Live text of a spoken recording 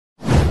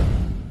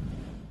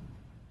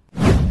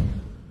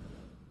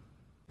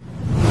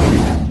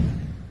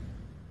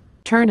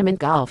tournament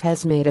golf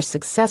has made a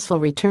successful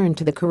return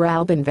to the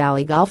Kooralbyn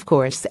Valley Golf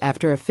Course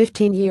after a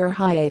 15-year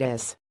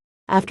hiatus.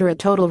 After a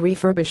total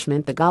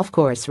refurbishment, the golf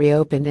course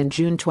reopened in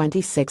June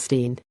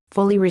 2016,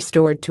 fully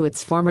restored to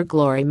its former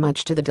glory,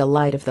 much to the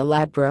delight of the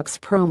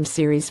Ladbrokes Pro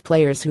Series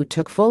players who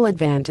took full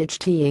advantage,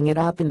 teeing it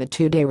up in the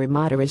two-day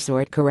Ramada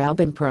Resort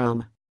Kooralbyn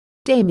Pro.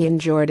 Damian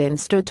Jordan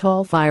stood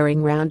tall,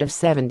 firing round of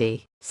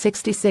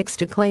 66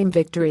 to claim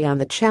victory on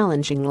the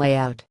challenging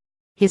layout.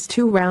 His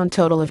two-round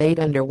total of 8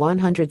 under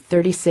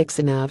 136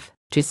 enough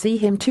to see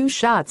him 2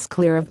 shots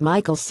clear of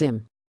Michael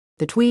Sim.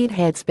 The Tweed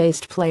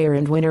Heads-based player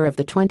and winner of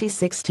the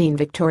 2016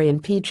 Victorian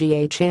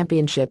PGA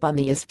Championship on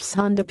the ISPS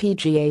Honda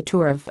PGA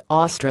Tour of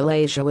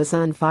Australasia was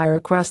on fire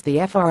across the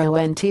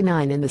front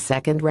 9 in the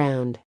second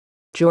round.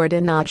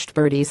 Jordan notched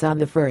birdies on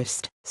the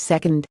first,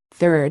 second,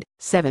 third,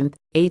 seventh,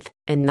 eighth,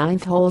 and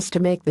ninth holes to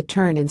make the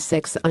turn in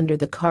 6 under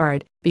the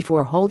card,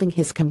 before holding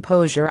his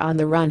composure on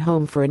the run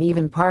home for an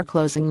even par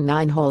closing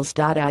 9 holes.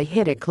 "I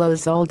hit it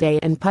close all day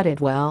and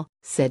putted well,"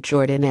 said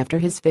Jordan after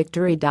his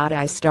victory.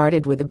 "I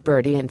started with a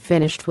birdie and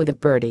finished with a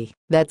birdie.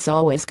 That's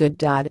always good.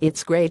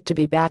 It's great to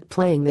be back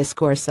playing this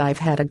course. I've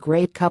had a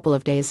great couple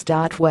of days."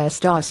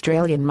 West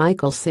Australian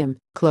Michael Sim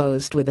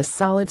closed with a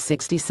solid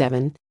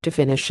 67 to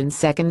finish in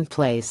second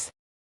place.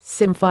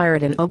 Sim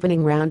fired an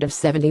opening round of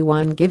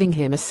 71, giving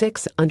him a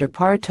 6 under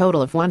par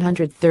total of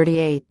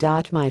 138.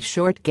 "My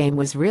short game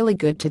was really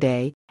good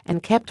today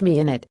and kept me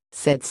in it,"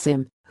 said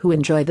Sim, who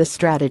enjoyed the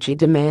strategy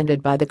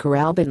demanded by the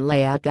Kooralbyn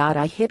layout.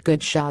 "I hit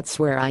good shots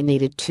where I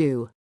needed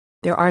to.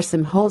 There are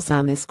some holes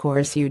on this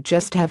course you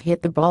just have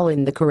hit the ball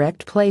in the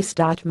correct place."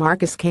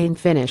 Marcus Kane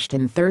finished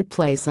in third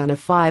place on a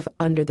 5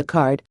 under the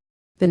card.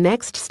 The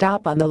next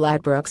stop on the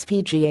Ladbrokes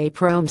PGA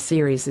Pro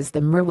Series is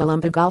the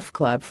Murwillumbah Golf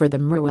Club for the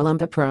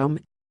Murwillumbah Pro.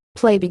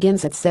 Play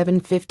begins at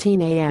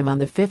 7:15 a.m. on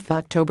the 5th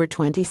October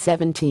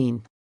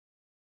 2017.